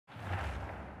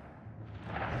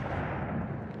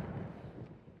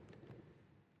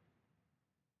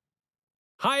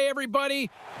Hi, everybody.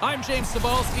 I'm James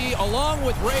Cybulski, along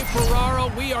with Ray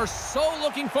Ferraro. We are so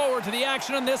looking forward to the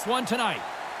action in this one tonight.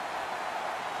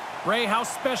 Ray, how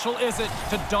special is it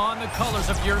to don the colors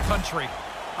of your country?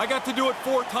 I got to do it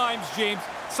 4 times, James.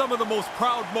 Some of the most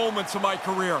proud moments of my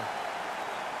career.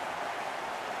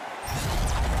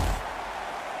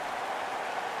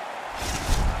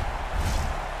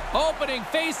 Opening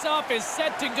face-off is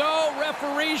set to go.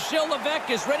 Referee Gilles Levesque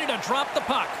is ready to drop the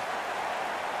puck.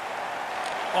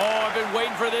 Oh, I've been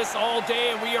waiting for this all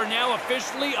day, and we are now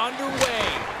officially underway.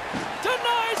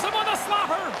 Denies him on the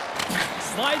slapper.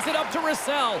 Slides it up to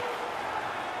Roussel.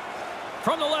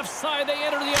 From the left side, they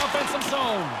enter the offensive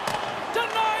zone.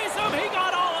 Denies him. He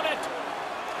got all of it.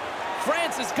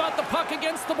 France has got the puck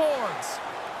against the boards.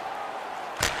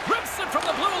 Rips it from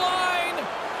the blue line.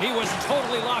 He was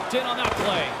totally locked in on that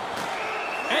play.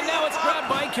 And now it's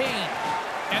grabbed by Kane.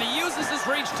 And he uses his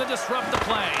reach to disrupt the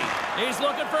play. He's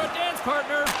looking for a dance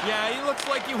partner. Yeah, he looks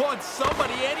like he wants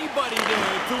somebody, anybody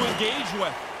to engage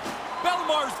with.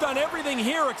 Bellemar's done everything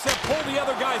here except pull the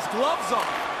other guy's gloves off.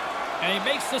 And he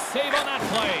makes the save on that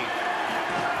play.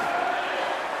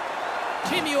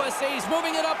 Team USA's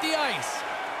moving it up the ice.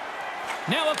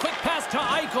 Now a quick pass to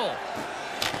Eichel.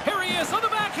 Here he is on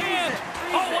the backhand.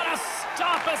 Oh, what a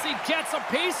stop as he gets a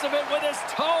piece of it with his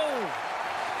toe.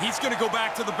 He's going to go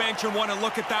back to the bench and want to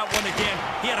look at that one again.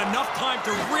 He had enough time to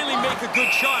really make a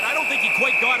good shot. I don't think he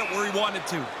quite got it where he wanted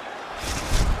to.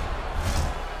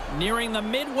 Nearing the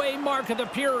midway mark of the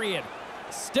period.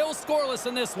 Still scoreless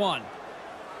in this one.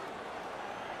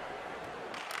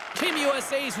 Team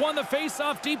USA's won the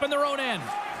face-off deep in their own end.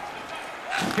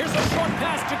 Here's a short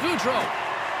pass to Gaudreau.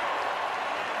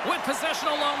 With possession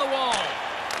along the wall.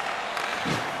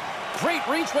 Great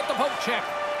reach with the poke check.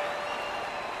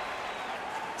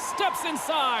 Steps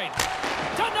inside.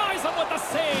 Denies him with the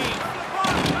save.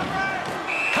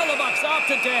 Hellebuck's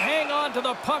opted to hang on to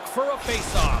the puck for a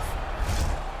face-off.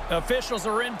 Officials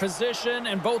are in position,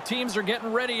 and both teams are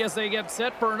getting ready as they get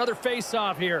set for another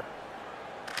face-off here.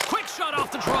 Quick shot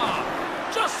off the draw.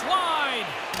 Just slide.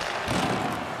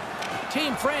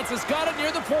 Team France has got it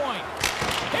near the point.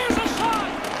 Here's a shot.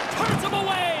 Turns him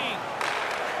away.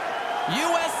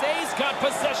 USA's got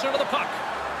possession of the puck.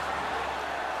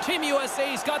 Team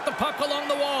USA's got the puck along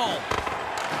the wall.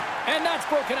 And that's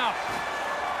broken up.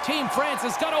 Team France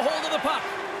has got a hold of the puck.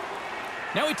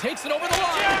 Now he takes it over the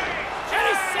line. And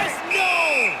he says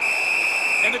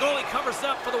no! And the goalie covers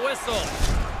up for the whistle.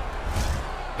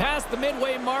 Past the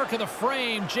midway mark of the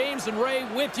frame, James and Ray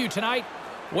with you tonight.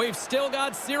 We've still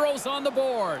got zeros on the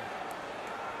board.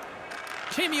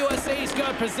 Team USA's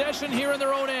got possession here in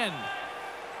their own end.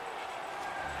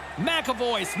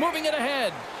 McAvoy's moving it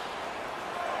ahead.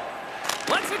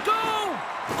 Lets it go!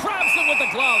 Grabs it with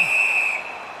the glove.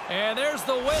 And there's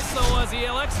the whistle as he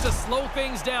elects to slow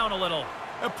things down a little.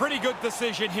 A pretty good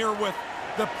decision here with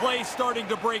the play starting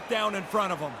to break down in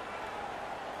front of him.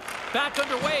 Back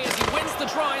underway as he wins the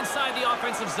draw inside the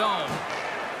offensive zone.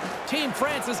 Team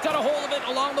France has got a hold of it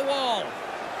along the wall.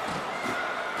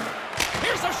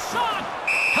 Here's a shot!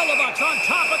 Hellebuck's on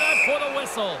top of that for the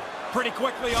whistle. Pretty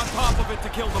quickly on top of it to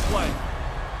kill the play.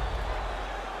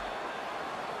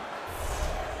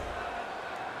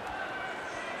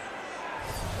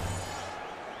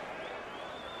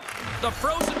 The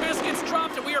frozen biscuits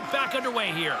dropped, and we are back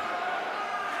underway here.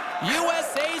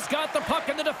 USA's got the puck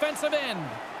in the defensive end.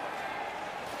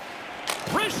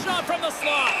 Wrist shot from the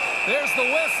slot. There's the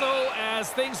whistle as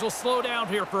things will slow down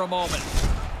here for a moment.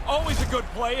 Always a good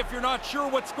play. If you're not sure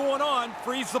what's going on,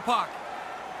 freeze the puck.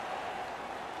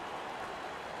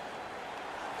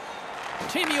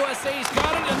 Team USA's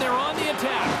got it, and they're on the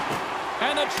attack.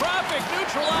 And the traffic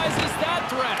neutralizes that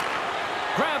threat.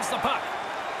 Grabs the puck.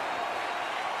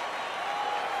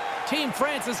 Team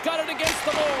France has got it against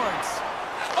the boards.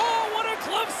 Oh, what a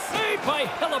glove save by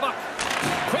Hellebuck.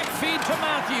 Quick feed to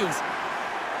Matthews.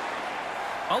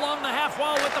 Along the half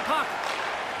wall with the puck.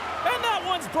 And that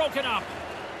one's broken up.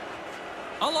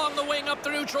 Along the wing up the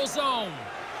neutral zone.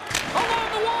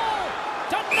 Along the wall.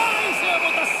 Denies him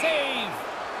with the save.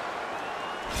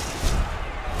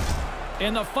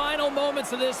 In the final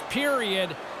moments of this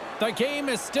period, the game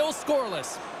is still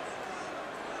scoreless.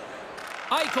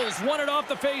 Eichel's won it off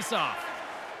the faceoff.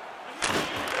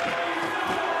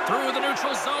 Through the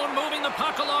neutral zone, moving the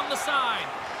puck along the side.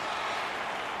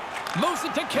 Moves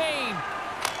it to Kane.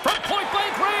 From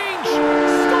point-blank range.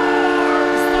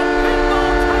 Scores! The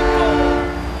pinball triple!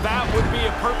 That would be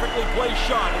a perfectly placed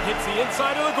shot. It hits the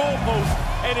inside of the goalpost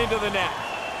and into the net.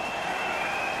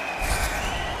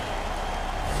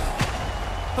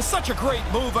 That's such a great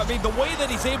move. I mean, the way that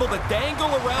he's able to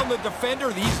dangle around the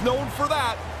defender, he's known for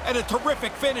that, and a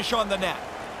terrific finish on the net.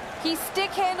 He stick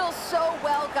handles so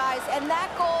well, guys, and that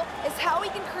goal is how he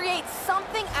can create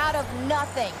something out of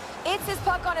nothing. It's his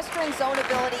puck on a string zone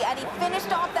ability, and he finished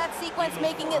off that sequence,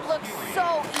 making it look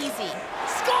so easy.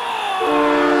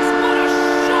 Scores! What a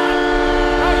shot!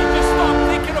 Now you just stopped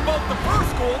thinking about the first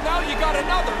goal, now you got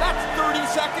another. That's 30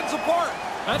 seconds apart.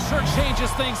 That sure changes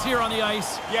things here on the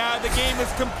ice. Yeah, the game has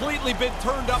completely been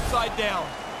turned upside down.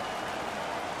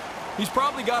 He's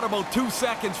probably got about 2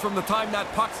 seconds from the time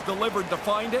that puck's delivered to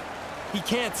find it. He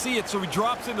can't see it, so he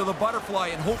drops into the butterfly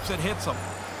and hopes it hits him.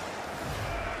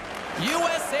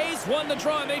 USA's won the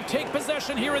draw, and they take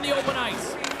possession here in the open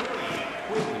ice.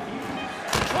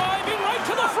 Driving right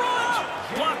to the front!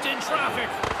 Blocked in traffic.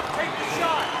 Take the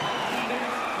shot!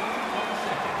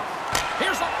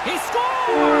 He scores!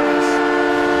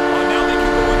 Oh, now they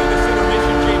can go into this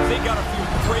intermission, James. They got to feel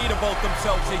great about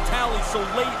themselves. They tallied so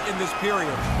late in this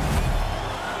period.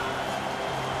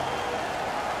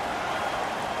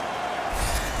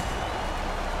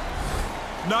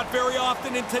 Not very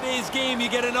often in today's game you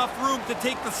get enough room to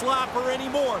take the slapper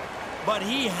anymore, but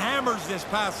he hammers this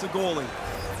past the goalie.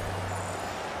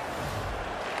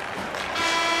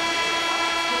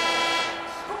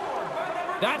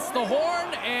 That's the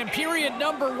horn, and period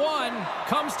number 1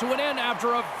 comes to an end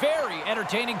after a very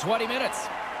entertaining 20 minutes.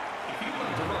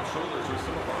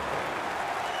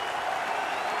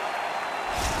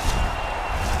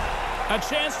 A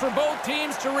chance for both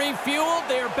teams to refuel.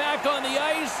 They are back on the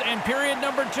ice, and period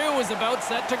number 2 is about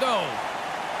set to go.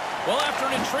 Well, after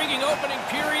an intriguing opening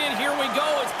period, here we go.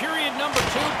 It's period number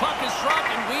 2. Puck is dropped,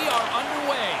 and we are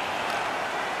underway.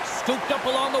 Scooped up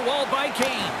along the wall by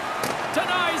Kane.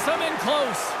 Denies him in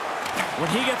close. When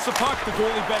he gets the puck, the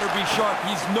goalie better be sharp.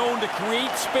 He's known to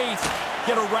create space,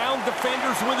 get around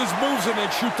defenders with his moves, and then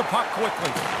shoot the puck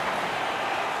quickly.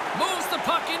 Moves the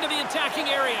puck into the attacking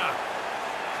area.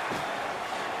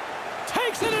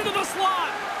 Takes it into the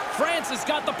slot. France has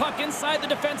got the puck inside the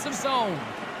defensive zone.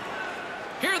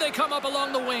 Here they come up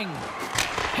along the wing.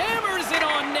 Hammers it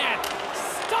on net.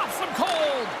 Stops them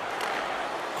cold.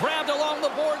 Grabbed along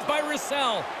the boards by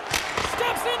Roussel.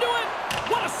 Steps into it.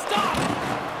 What a stop.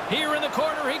 Here in the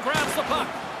corner, he grabs the puck.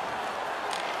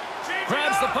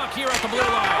 Grabs the puck here at the blue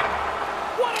line.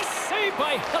 What a save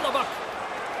by Hellebuck.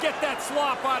 Get that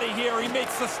slop out of here. He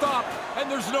makes the stop,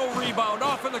 and there's no rebound.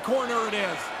 Off in the corner it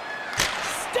is.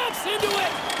 Steps into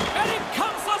it, and it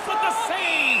comes up with the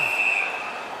save.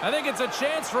 I think it's a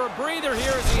chance for a breather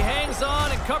here as he hangs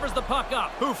on and covers the puck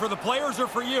up. Who, for the players or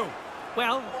for you?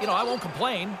 Well, you know, I won't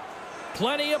complain.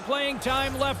 Plenty of playing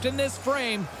time left in this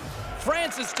frame.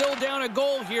 France is still down a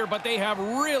goal here, but they have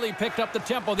really picked up the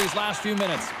tempo these last few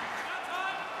minutes.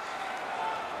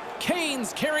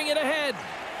 Kane's carrying it ahead.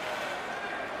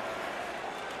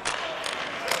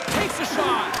 Takes a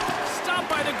shot. Stopped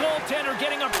by the goaltender,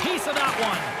 getting a piece of that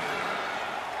one.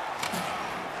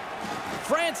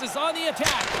 France is on the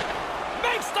attack.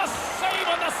 Makes the save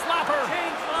on the slapper.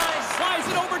 Slides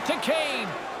it over to Kane.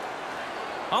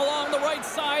 Along the right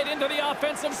side into the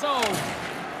offensive zone.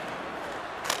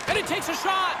 And he takes a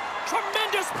shot.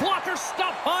 Tremendous blocker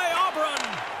stop by Aubrun.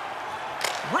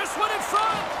 Wrist one in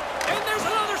front. And there's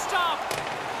another stop.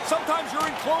 Sometimes you're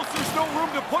in close, there's no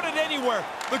room to put it anywhere.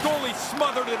 The goalie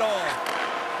smothered it all.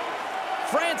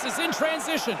 France is in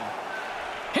transition.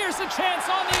 Here's a chance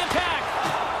on the attack.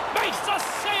 Makes the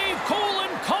save, cool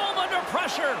and calm under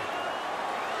pressure.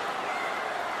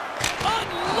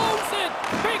 Unloads it.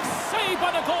 Big save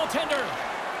by the goaltender.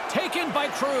 Taken by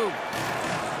Krug.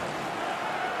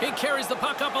 He carries the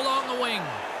puck up along the wing.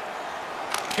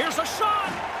 Here's a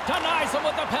shot. Denies him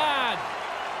with the pad.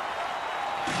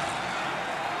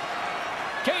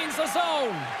 Gains the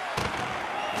zone.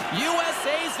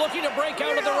 USA's looking to break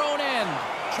out of their own end.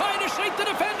 Trying to shake the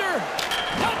defender.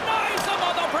 Denies him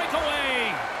on the breakaway.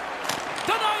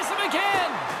 Denies him again.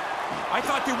 I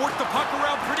thought they worked the puck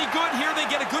around pretty good here. They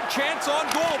get a good chance on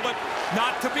goal, but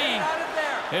not to be.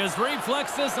 His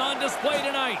reflexes on display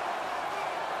tonight.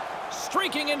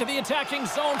 Streaking into the attacking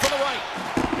zone for the right.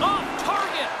 Off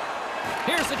target.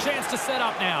 Here's a chance to set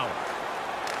up now.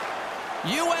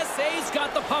 USA's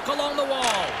got the puck along the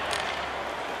wall.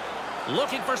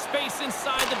 Looking for space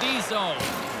inside the D zone.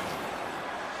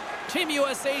 Team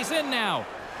USA's in now.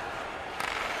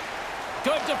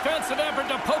 Good defensive effort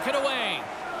to poke it away.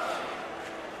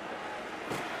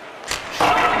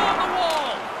 Shot along the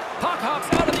wall. Puck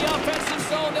hops out of the offensive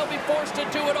zone. They'll be forced to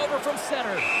do it over from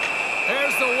center.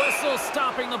 There's the whistle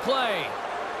stopping the play.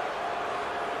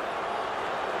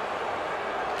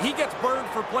 He gets burned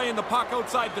for playing the puck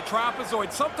outside the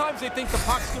trapezoid. Sometimes they think the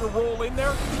puck's going to roll in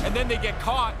there, and then they get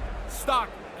caught, stuck,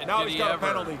 Now he's got a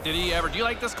penalty. Did he ever? Do you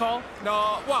like this call?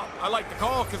 No, well, I like the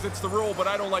call because it's the rule, but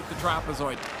I don't like the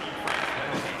trapezoid.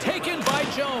 Taken by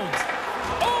Jones.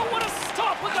 Oh, what a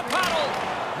stop with the paddle!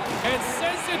 And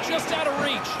sends it just out of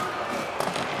reach.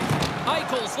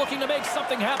 Eichel's looking to make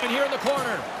something happen here in the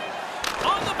corner.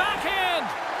 On the backhand!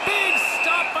 Big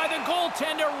stop by the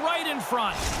goaltender right in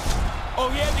front. Oh,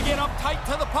 he had to get up tight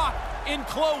to the puck. In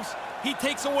close, he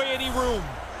takes away any room.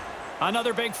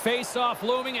 Another big face-off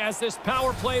looming as this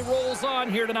power play rolls on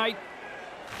here tonight.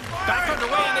 Back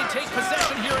underway, and they take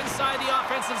possession here inside the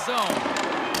offensive zone.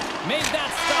 Made that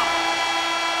stop.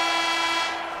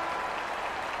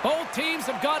 Both teams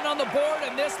have gotten on the board,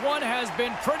 and this one has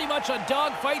been pretty much a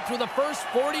dogfight through the first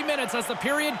 40 minutes as the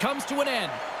period comes to an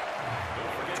end.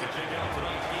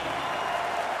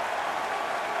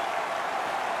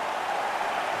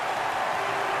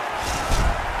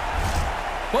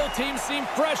 Both teams seem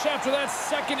fresh after that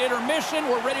second intermission.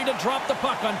 We're ready to drop the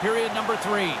puck on period number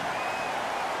 3.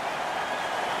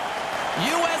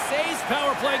 USA's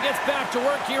power play gets back to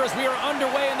work here as we are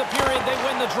underway in the period. They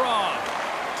win the draw.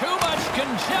 Too much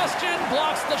congestion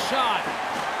blocks the shot.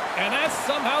 And that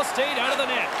somehow stayed out of the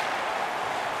net.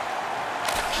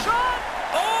 Shot!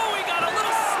 Oh, he got a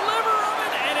little sliver of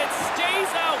it, and it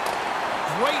stays out.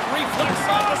 Great reflex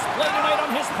on display tonight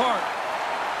on his part.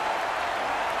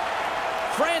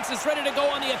 France is ready to go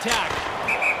on the attack.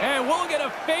 And we'll get a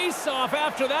face-off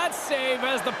after that save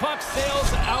as the puck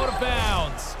sails out of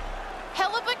bounds.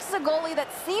 Hellebuck's a goalie that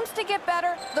seems to get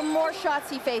better the more shots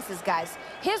he faces, guys.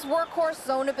 His workhorse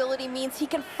zone ability means he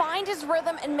can find his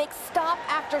rhythm and make stop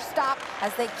after stop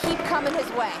as they keep coming his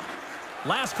way.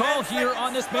 Last call here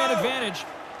on this man advantage.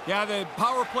 Yeah, the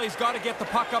power play's got to get the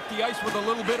puck up the ice with a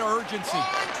little bit of urgency.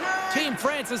 Team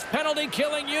France's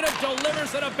penalty-killing unit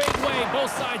delivers in a big way.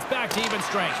 Both sides back to even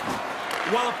strength.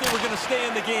 Well, if they were going to stay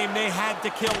in the game, they had to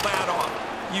kill that off.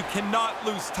 You cannot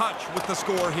lose touch with the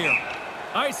score here.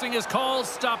 Icing is called,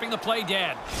 stopping the play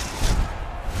dead.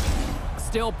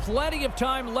 Still plenty of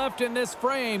time left in this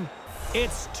frame.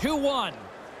 It's 2-1.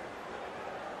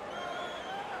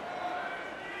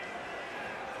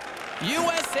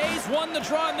 USA's won the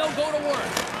draw, and they'll go to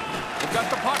work. They've got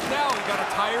the puck now. You've got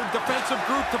a tired defensive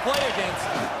group to play against.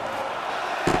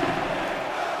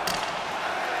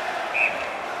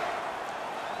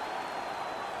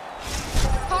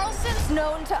 Carlson's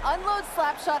known to unload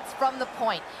slap shots from the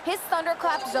point. His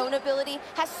thunderclap zone ability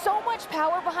has so much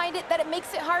power behind it that it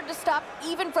makes it hard to stop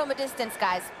even from a distance,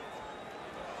 guys.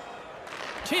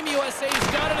 Team USA's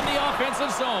got it in the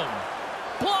offensive zone.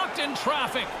 Blocked in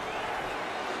traffic.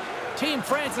 Team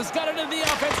France has got it in the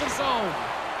offensive zone.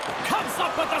 Comes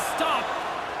up with the stop.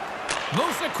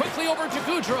 Moves it quickly over to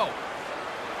Gaudreau.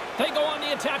 They go on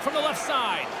the attack from the left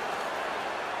side.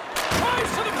 Drives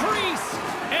to the crease.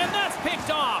 And that's picked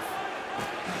off.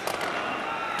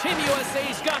 Team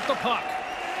USA's got the puck.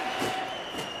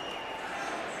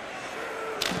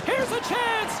 Here's a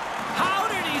chance. How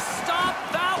did he stop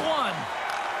that one?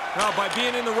 Now, by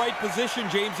being in the right position,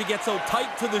 James, he gets so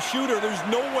tight to the shooter, there's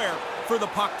nowhere for the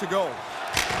puck to go.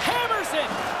 Hammers it.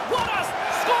 What a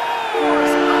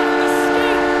scores! Off the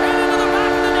skate and into the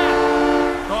back of the net.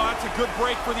 Oh, that's a good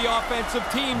break for the offensive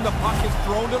team. The puck is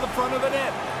thrown to the front of the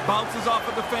net. Bounces off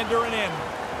a defender and in.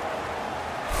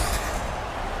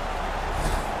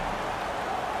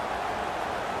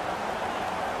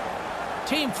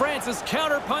 Team France has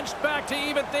counter-punched back to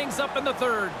even things up in the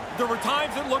third. There were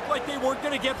times it looked like they weren't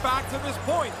going to get back to this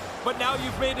point, but now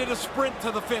you've made it a sprint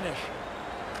to the finish.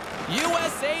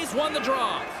 USA's won the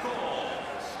draw.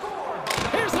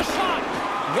 Here's a shot.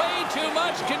 Way too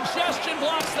much congestion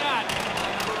blocks that.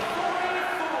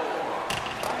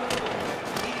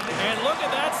 And look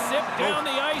at that zip down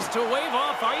the ice to wave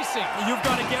off icing. You've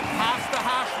got to get past the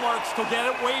hash marks to get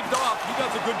it waved off. He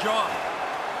does a good job.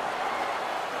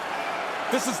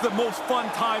 This is the most fun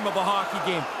time of a hockey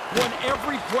game. When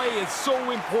every play is so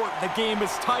important, the game is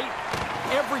tight,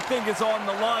 everything is on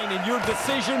the line, and your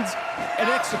decisions and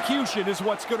execution is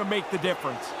what's going to make the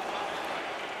difference.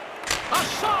 A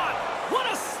shot! What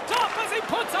a stop as he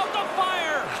puts out the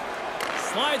fire!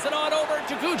 Slides it on over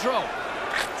to Gaudreau.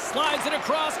 Slides it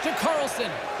across to Carlson.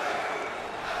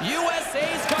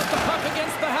 USA's got the puck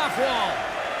against the half wall.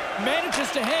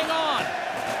 Manages to hang on.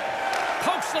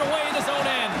 Pokes it away in his own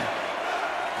end.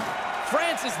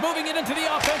 France is moving it into the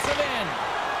offensive end.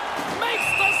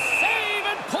 Makes the save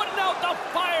and putting out the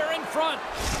fire in front.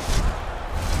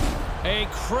 A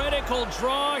critical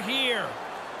draw here.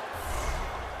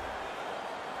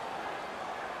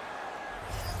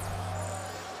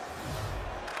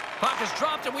 Puck is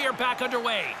dropped and we are back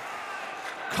underway.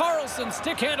 Carlson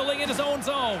stick handling in his own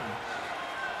zone.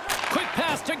 Quick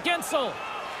pass to Gensel.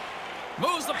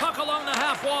 Moves the puck along the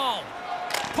half wall.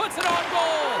 Puts it on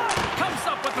goal. Comes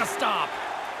up with a stop.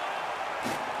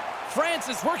 France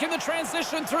is working the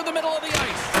transition through the middle of the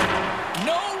ice.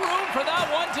 No room for that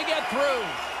one to get through.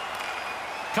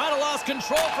 Kind of lost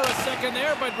control for a second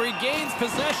there, but regains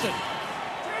possession.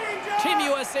 Team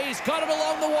USA's got it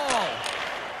along the wall.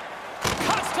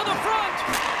 Cuts to the front.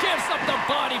 Gives up the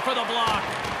body for the block.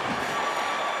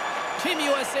 Team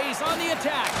USA's on the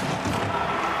attack.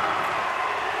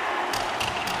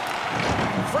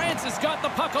 France has got the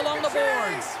puck along the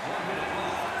boards.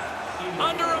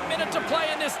 Under a minute to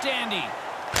play in this dandy.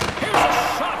 Here's a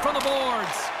shot from the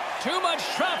boards. Too much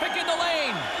traffic in the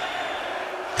lane.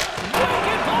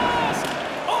 Wicked blast!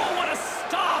 Oh, what a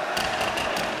stop!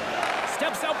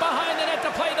 Steps out behind the net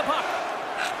to play the puck.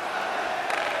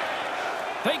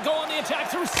 They go on the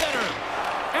attack through center.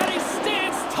 And he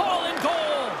stands tall in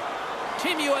goal.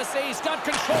 Team USA's got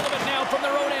control of it now from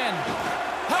their own end.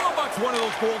 Hellebuck's one of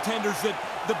those goaltenders that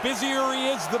the busier he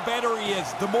is, the better he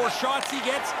is. The more shots he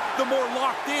gets, the more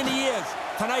locked in he is.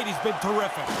 Tonight he's been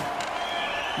terrific.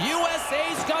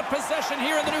 USA's got possession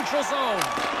here in the neutral zone.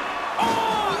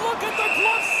 Oh, look at the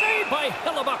glove save by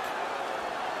Hellebuck.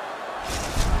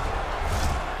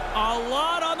 A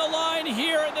lot on the line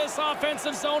here in this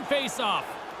offensive zone faceoff.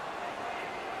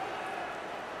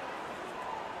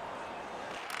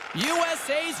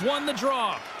 USA's won the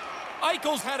draw.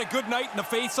 Eichel's had a good night in the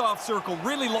face-off circle,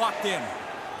 really locked in.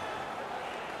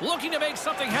 Looking to make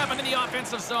something happen in the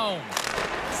offensive zone.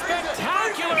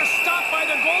 Spectacular stop by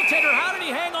the goaltender. How did he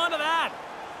hang on to that?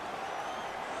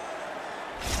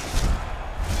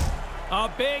 A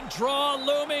big draw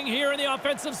looming here in the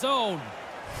offensive zone.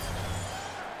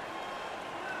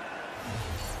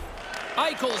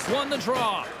 Eichel's won the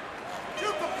draw.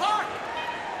 Shoot the puck!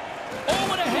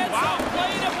 Oh, and a heads-up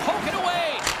play to poke it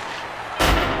away.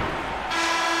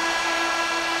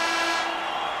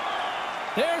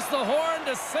 There's the horn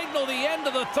to signal the end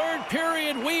of the third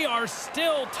period. We are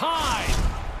still tied.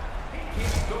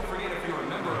 Don't forget, if you're a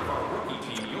member of our rookie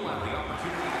team, you'll have the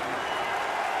opportunity.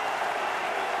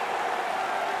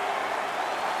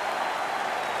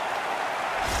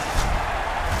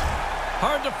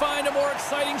 Hard to find a more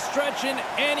exciting stretch in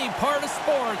any part of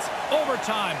sports.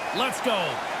 Overtime. Let's go.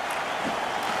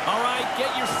 All right,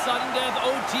 get your sudden death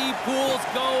OT pools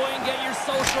going. Get your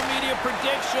social media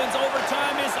predictions.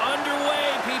 Overtime is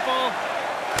underway, people.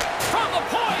 From the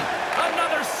point,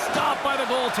 another stop by the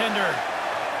goaltender.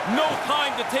 No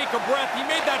time to take a breath. He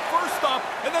made that first stop,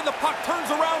 and then the puck turns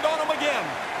around on him again.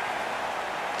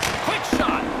 Quick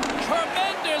shot.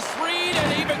 Tremendous read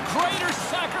and even greater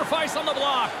sacrifice on the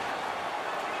block.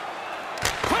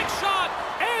 Quick shot.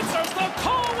 Answers the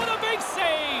call with a big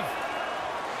save.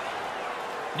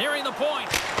 Nearing the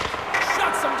point.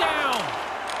 Shuts him down.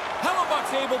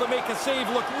 Hellebuck's able to make a save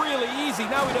look really easy.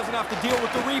 Now he doesn't have to deal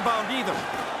with the rebound either.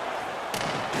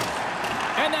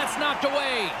 And that's knocked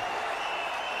away.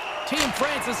 Team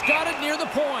France has got it near the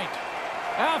point.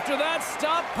 After that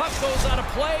stop, puck goes out of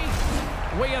play.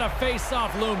 We got a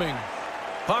face-off looming.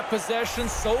 Puck possession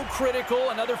so critical.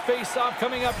 Another face-off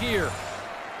coming up here.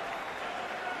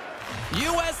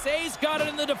 USA's got it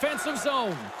in the defensive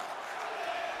zone.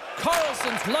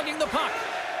 Carlson's lugging the puck.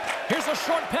 Here's a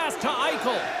short pass to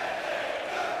Eichel.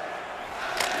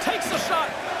 Takes a shot,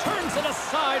 turns it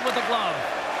aside with the glove.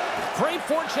 Great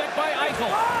forecheck by Eichel.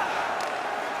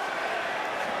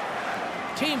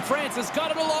 Team France has got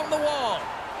it along the wall.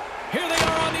 Here they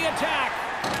are on the attack.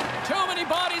 Too many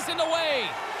bodies in the way.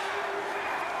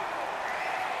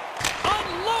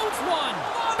 Unloads one.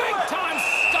 Big time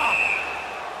stop.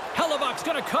 Hellebuck's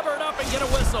going to cover it up and get a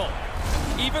whistle.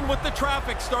 Even with the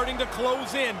traffic starting to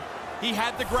close in, he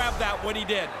had to grab that when he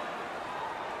did.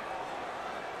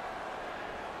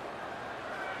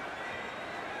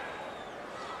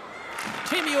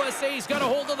 Team USA's got a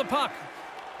hold of the puck.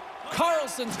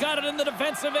 Carlson's got it in the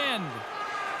defensive end.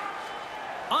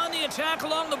 On the attack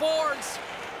along the boards.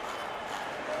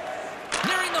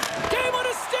 Nearing the game on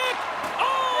a stick.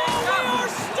 Oh, we are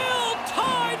still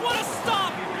tied. What a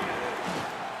stop.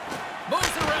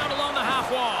 Moves it around along the half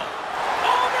wall.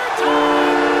 Overtime!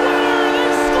 Winner!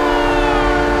 They score!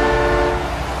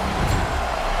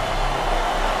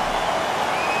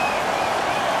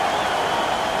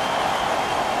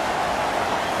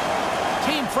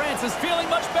 Team France is feeling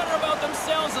much better about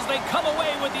themselves as they come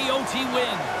away with the OT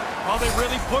win. Well, they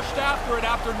really pushed after it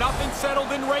after nothing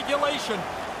settled in regulation.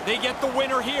 They get the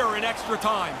winner here in extra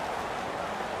time.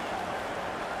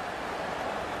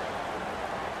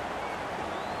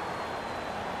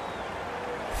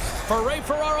 For Ray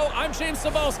Ferraro, I'm James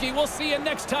Cybulski. We'll see you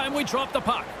next time we drop the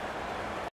puck.